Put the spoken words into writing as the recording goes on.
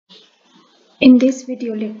In this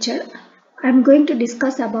video lecture, I am going to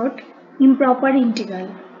discuss about improper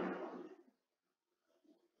integral.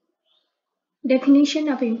 Definition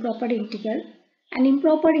of improper integral. An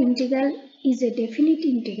improper integral is a definite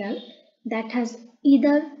integral that has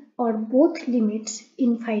either or both limits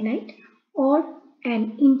infinite or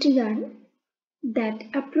an integral that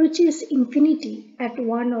approaches infinity at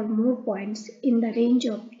one or more points in the range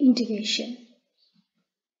of integration.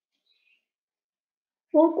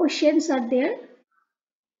 4 questions are there.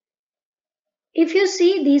 If you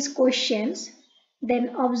see these questions, then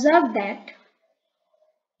observe that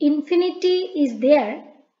infinity is there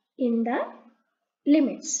in the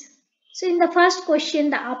limits. So in the first question,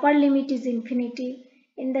 the upper limit is infinity.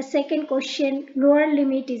 In the second question, lower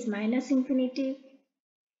limit is minus infinity.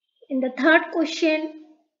 In the third question,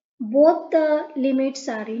 both the limits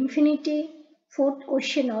are infinity. Fourth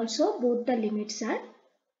question also, both the limits are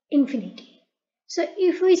infinity. So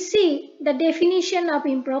if we see the definition of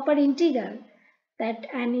improper integral, that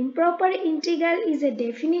an improper integral is a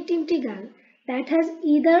definite integral that has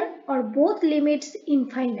either or both limits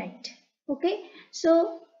infinite. Okay,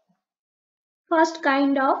 so first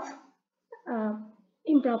kind of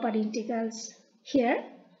improper integrals here.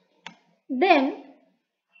 Then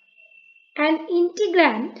an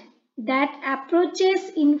integrand that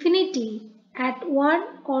approaches infinity at one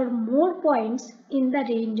or more points in the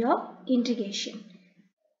range of integration.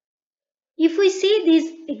 If we see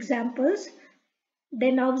these examples,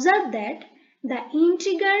 then observe that the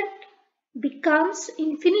integrand becomes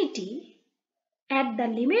infinity at the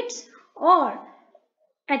limits or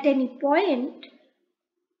at any point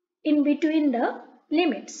in between the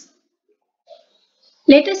limits.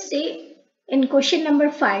 Let us say in question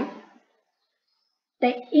number 5,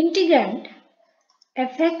 the integrand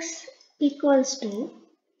fx equals to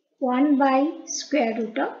 1 by square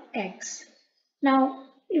root of x. Now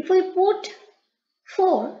if we put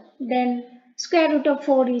 4, then square root of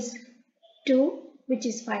 4 is 2, which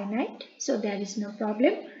is finite, so there is no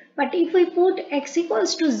problem. But if we put x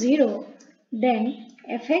equals to 0, then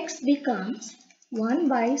fx becomes 1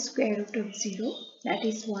 by square root of 0, that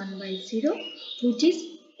is 1 by 0, which is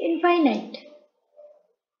infinite.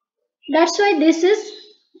 That's why this is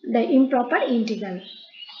the improper integral.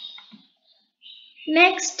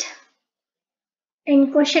 Next,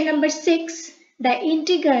 in question number 6, the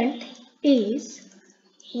integrand is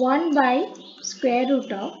 1 by square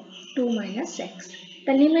root of 2 minus x.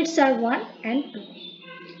 The limits are 1 and 2.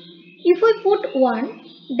 If we put 1,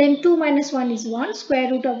 then 2 minus 1 is 1,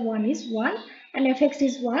 square root of 1 is 1, and fx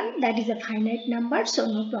is 1, that is a finite number, so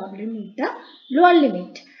no problem with the lower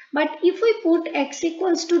limit. But if we put x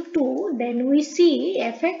equals to 2, then we see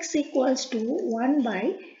fx equals to 1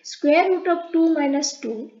 by square root of 2 minus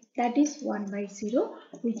 2, that is 1 by 0,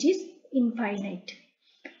 which is infinite.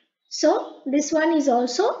 So this one is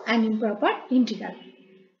also an improper integral.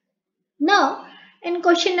 Now in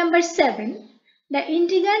question number 7, the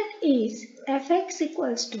integrand is fx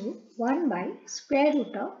equals to 1 by square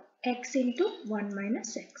root of x into 1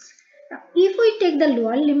 minus x. Now if we take the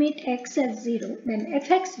lower limit x as 0, then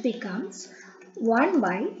fx becomes 1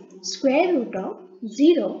 by square root of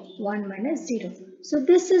 0, 1 minus 0. So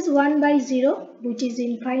this is 1 by 0, which is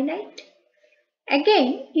infinite.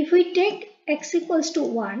 Again, if we take x equals to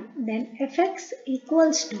 1, then fx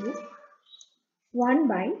equals to 1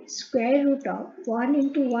 by square root of 1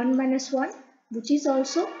 into 1 minus 1, which is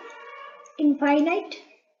also infinite.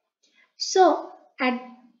 So at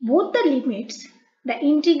both the limits, the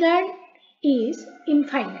integrand is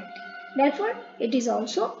infinite. Therefore, it is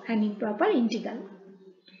also an improper integral.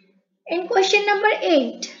 In question number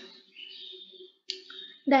 8,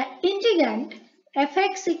 the integrand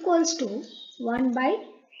fx equals to 1 by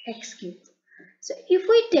x cube. So if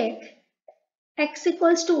we take x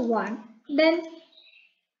equals to 1, then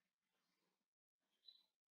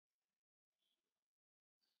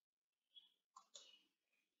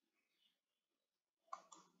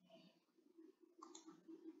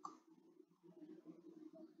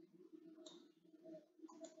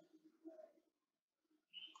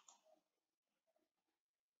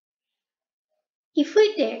if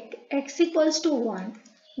we take x equals to 1,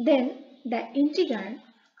 then the integrand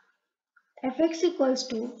fx equals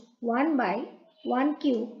to 1 by 1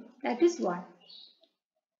 cube, that is 1.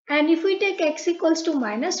 And if we take x equals to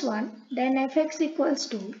minus 1, then fx equals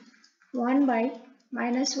to 1 by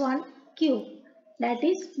minus 1 cube, that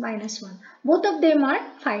is minus 1. Both of them are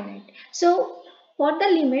finite. So for the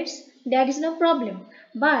limits, there is no problem.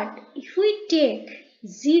 But if we take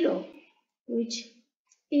 0, which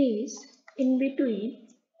is in between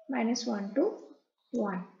minus 1 to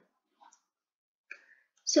 1.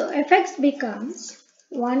 So fx becomes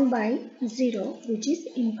 1 by 0, which is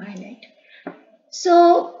infinite.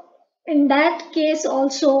 So in that case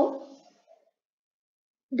also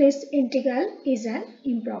this integral is an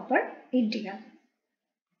improper integral.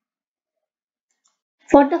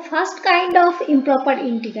 For the first kind of improper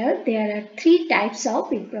integral, there are three types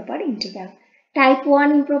of improper integral. Type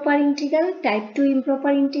 1 improper integral, type 2 improper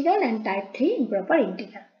integral, and type 3 improper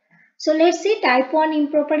integral. So let's see type 1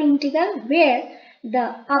 improper integral where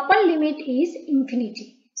the upper limit is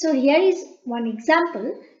infinity. So here is one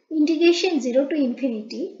example, integration 0 to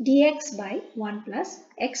infinity dx by 1 plus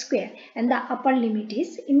x square, and the upper limit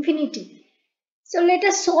is infinity. So let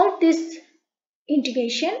us solve this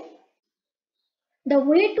integration. The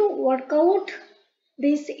way to work out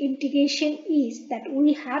this integration is that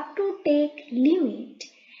we have to take limit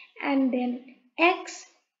and then x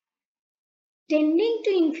tending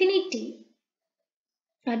to infinity.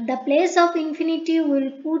 At the place of infinity we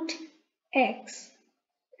will put x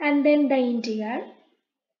and then the integral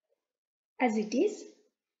as it is.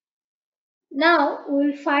 Now we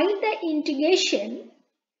will find the integration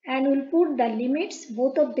and we will put the limits.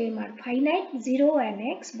 Both of them are finite, 0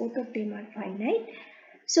 and x, both of them are finite.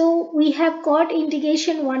 So we have got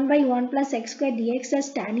integration 1 by 1 plus x square dx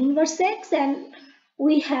as tan inverse x, and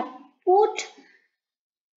we have put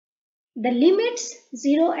the limits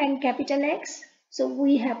 0 and capital X. So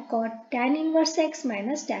we have got tan inverse x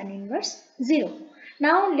minus tan inverse 0.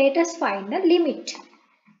 Now let us find the limit.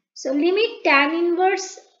 So limit tan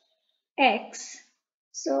inverse x.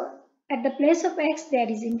 So at the place of x there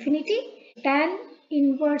is infinity. Tan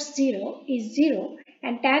inverse 0 is 0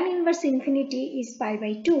 and tan inverse infinity is pi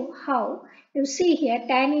by 2. How? You see here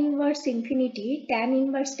tan inverse infinity, tan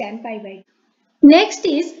inverse tan pi by 2. Next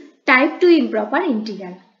is type 2 improper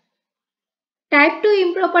integral. Type 2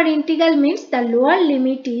 improper integral means the lower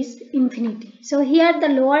limit is infinity. So here the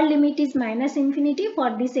lower limit is minus infinity.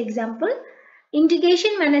 For this example,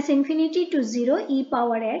 integration minus infinity to 0 e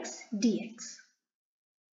power x dx.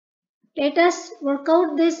 Let us work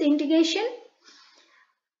out this integration.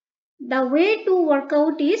 The way to work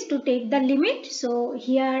out is to take the limit. So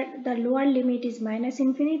here the lower limit is minus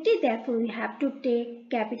infinity. Therefore we have to take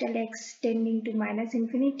capital X tending to minus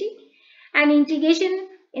infinity. And integration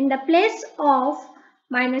in the place of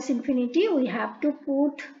minus infinity we have to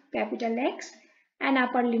put capital X and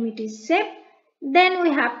upper limit is set. Then we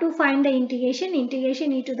have to find the integration.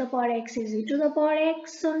 Integration e to the power x is e to the power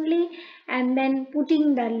x only, and then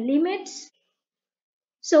putting the limits.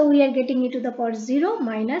 So we are getting e to the power 0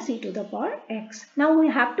 minus e to the power x. Now we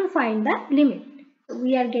have to find the limit.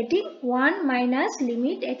 We are getting 1 minus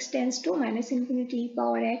limit x tends to minus infinity e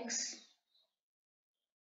power x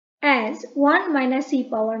as 1 minus e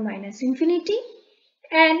power minus infinity,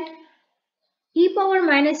 and e power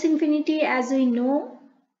minus infinity as we know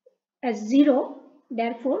as 0.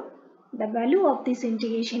 Therefore the value of this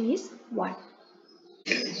integration is 1.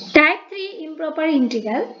 Type 3 improper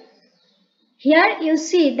integral. Here you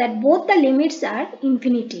see that both the limits are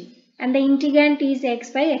infinity and the integrand is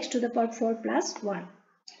x by x to the power 4 plus 1.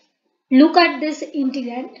 Look at this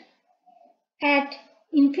integrand. At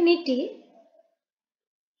infinity,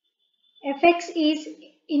 fx is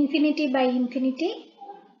infinity by infinity,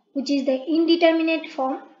 which is the indeterminate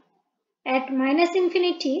form. At minus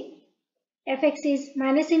infinity, fx is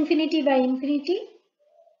minus infinity by infinity,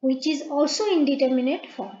 which is also indeterminate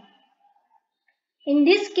form. In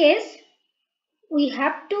this case, we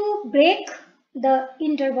have to break the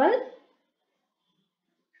interval.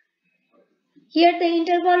 Here the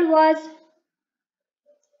interval was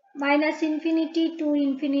minus infinity to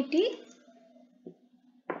infinity.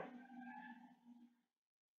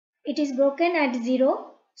 It is broken at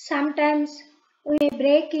 0. Sometimes we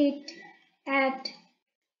break it at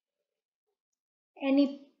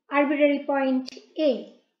any arbitrary point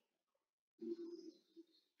A.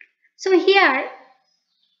 So here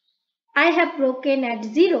I have broken at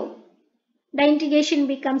 0. The integration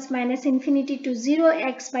becomes minus infinity to 0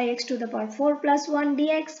 x by x to the power 4 plus 1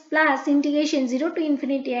 dx plus integration 0 to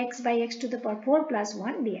infinity x by x to the power 4 plus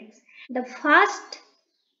 1 dx. The first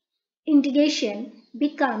integration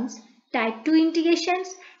becomes type 2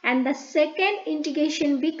 integrations and the second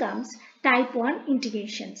integration becomes type 1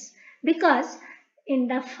 integrations, because in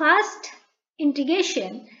the first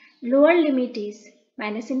integration lower limit is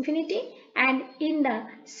minus infinity and in the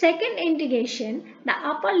second integration the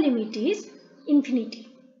upper limit is infinity.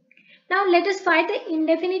 Now let us find the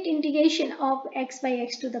indefinite integration of x by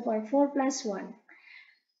x to the power 4 plus 1.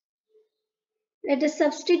 Let us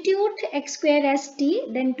substitute x square as t,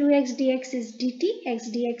 then 2x dx is dt, x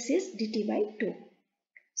dx is dt by 2.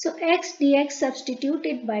 So x dx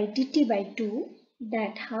substituted by dt by 2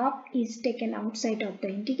 that half is taken outside of the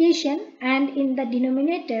integration, and in the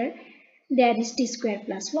denominator there is t square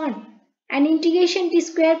plus 1. And integration t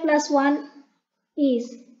square plus 1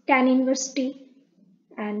 is tan inverse t,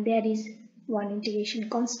 and there is one integration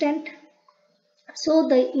constant. So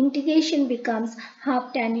the integration becomes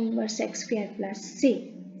half tan inverse x square plus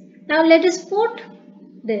c. Now let us put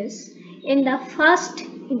this in the first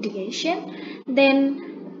integration,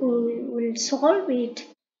 then we will solve it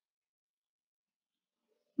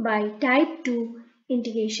by type 2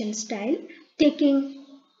 integration style, taking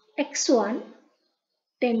x1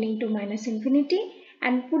 tending to minus infinity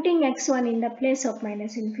and putting x1 in the place of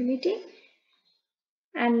minus infinity,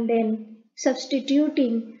 and then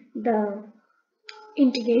substituting the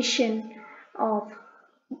integration of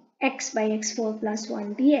x by x4 plus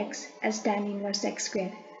 1 dx as tan inverse x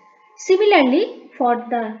square. Similarly, for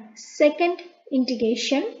the second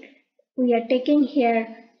integration, we are taking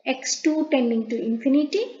here x2 tending to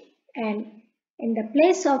infinity, and in the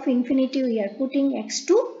place of infinity we are putting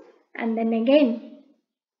x2, and then again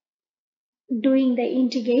doing the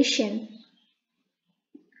integration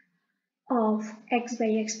of x by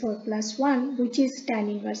x4 plus 1, which is tan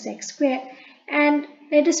inverse x square. And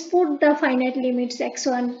let us put the finite limits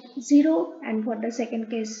x1 0, and for the second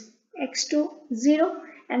case x2 0,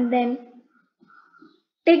 and then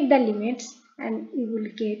take the limits, and you will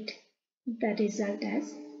get the result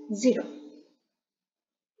as 0.